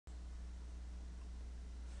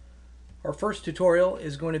Our first tutorial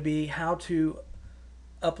is going to be how to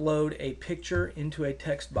upload a picture into a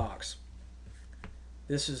text box.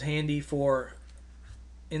 This is handy for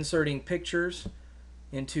inserting pictures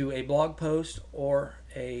into a blog post or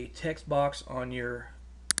a text box on your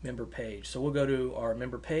member page. So we'll go to our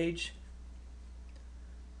member page.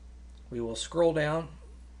 We will scroll down.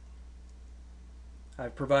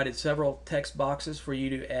 I've provided several text boxes for you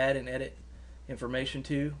to add and edit information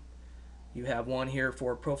to. You have one here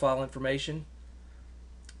for profile information.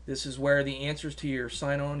 This is where the answers to your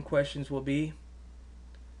sign-on questions will be.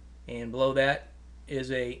 And below that is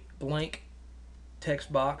a blank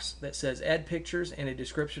text box that says add pictures and a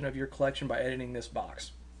description of your collection by editing this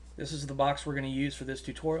box. This is the box we're going to use for this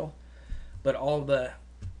tutorial, but all of the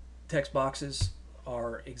text boxes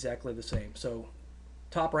are exactly the same. So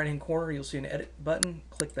top right hand corner you'll see an edit button.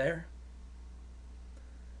 Click there.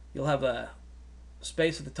 You'll have a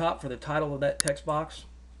space at the top for the title of that text box.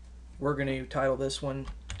 We're going to title this one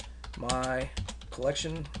My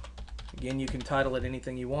Collection. Again, you can title it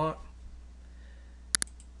anything you want.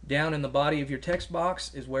 Down in the body of your text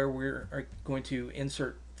box is where we're going to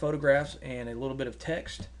insert photographs and a little bit of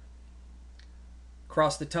text.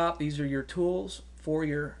 Across the top, these are your tools for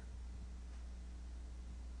your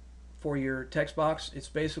text box. It's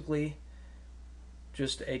basically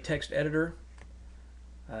just a text editor.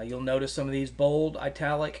 You'll notice some of these bold,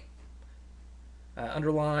 italic,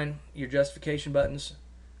 underline, your justification buttons,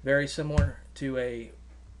 very similar to a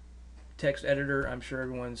text editor I'm sure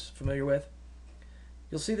everyone's familiar with.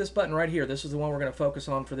 You'll see this button right here. This is the one we're going to focus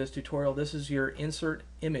on for this tutorial. This is your insert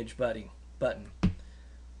image button.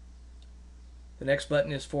 The next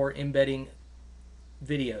button is for embedding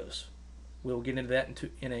videos. We'll get into that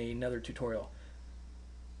in another tutorial.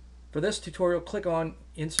 For this tutorial, click on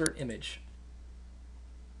insert image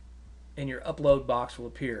and your upload box will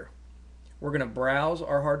appear. We're going to browse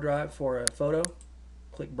our hard drive for a photo.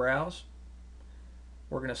 Click browse.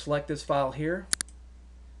 We're going to select this file here.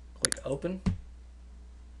 Click open.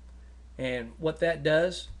 And what that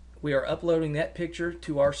does, we are uploading that picture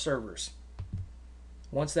to our servers.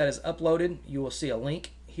 Once that is uploaded, you will see a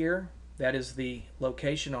link here. That is the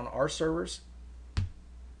location on our servers.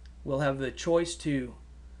 We'll have the choice to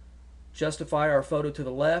justify our photo to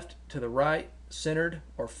the left, to the right, centered,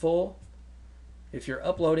 or full. If you're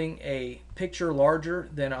uploading a picture larger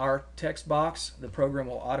than our text box, the program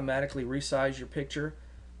will automatically resize your picture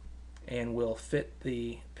and will fit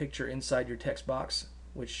the picture inside your text box,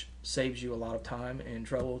 which saves you a lot of time and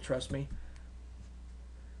trouble, trust me.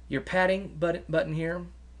 Your padding button here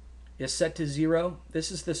is set to 0.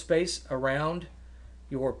 This is the space around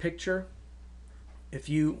your picture. If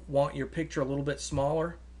you want your picture a little bit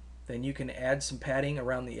smaller, then you can add some padding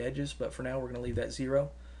around the edges, but for now we're going to leave that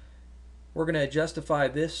 0. We're going to justify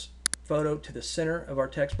this photo to the center of our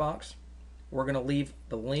text box. We're going to leave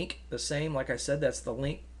the link the same. Like I said, that's the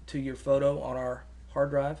link to your photo on our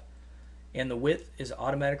hard drive. And the width is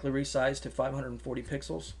automatically resized to 540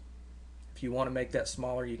 pixels. If you want to make that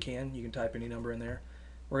smaller, you can. You can type any number in there.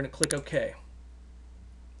 We're going to click OK.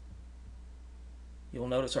 You'll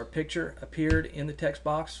notice our picture appeared in the text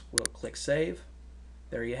box. We'll click Save.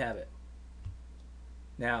 There you have it.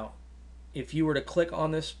 Now, if you were to click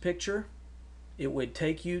on this picture, it would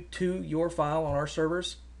take you to your file on our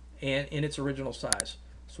servers and in its original size.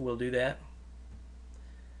 So we'll do that.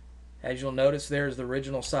 As you'll notice, there's the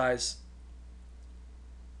original size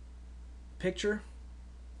picture.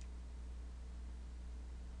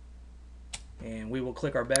 And we will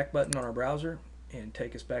click our back button on our browser and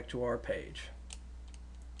take us back to our page.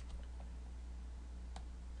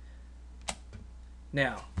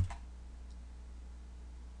 Now,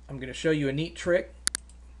 I'm going to show you a neat trick.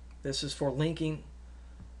 This is for linking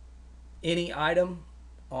any item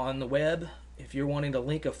on the web. If you're wanting to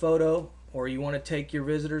link a photo or you want to take your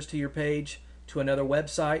visitors to your page to another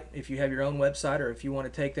website, if you have your own website, or if you want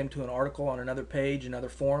to take them to an article on another page, another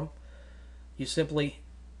forum, you simply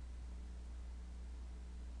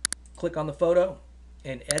click on the photo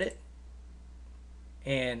and edit.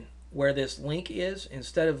 And where this link is,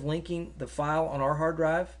 instead of linking the file on our hard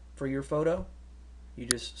drive for your photo, you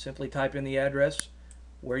just simply type in the address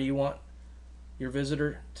where you want your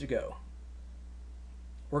visitor to go.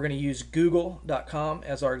 We're going to use google.com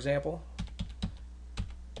as our example.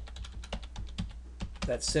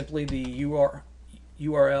 That's simply the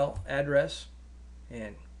URL address,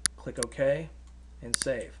 and click OK and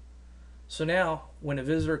save. So now when a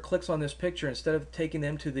visitor clicks on this picture, instead of taking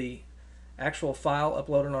them to the actual file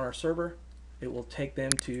uploaded on our server, it will take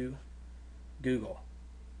them to Google.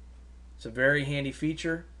 It's a very handy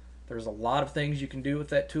feature. There's a lot of things you can do with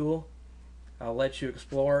that tool. I'll let you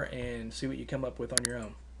explore and see what you come up with on your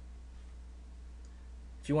own.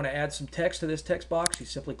 If you want to add some text to this text box, you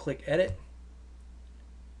simply click Edit.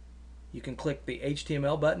 You can click the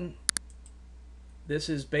HTML button. This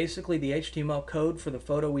is basically the HTML code for the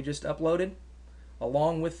photo we just uploaded,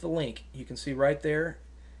 along with the link. You can see right there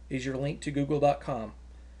is your link to google.com.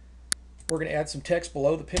 We're going to add some text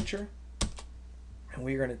below the picture, and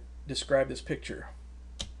we're going to describe this picture.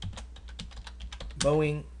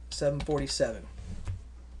 Boeing 747.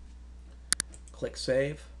 Click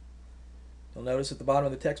Save. You'll notice at the bottom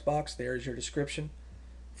of the text box there is your description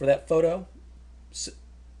for that photo.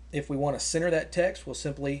 If we want to center that text, we'll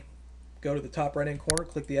simply go to the top right hand corner,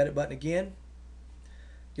 click the Edit button again.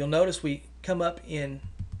 You'll notice we come up in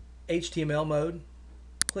HTML mode.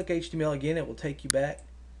 Click HTML again, it will take you back.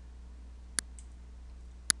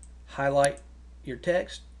 Highlight your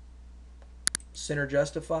text, center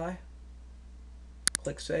justify,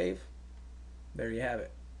 click Save. There you have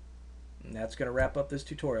it. And that's going to wrap up this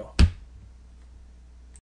tutorial.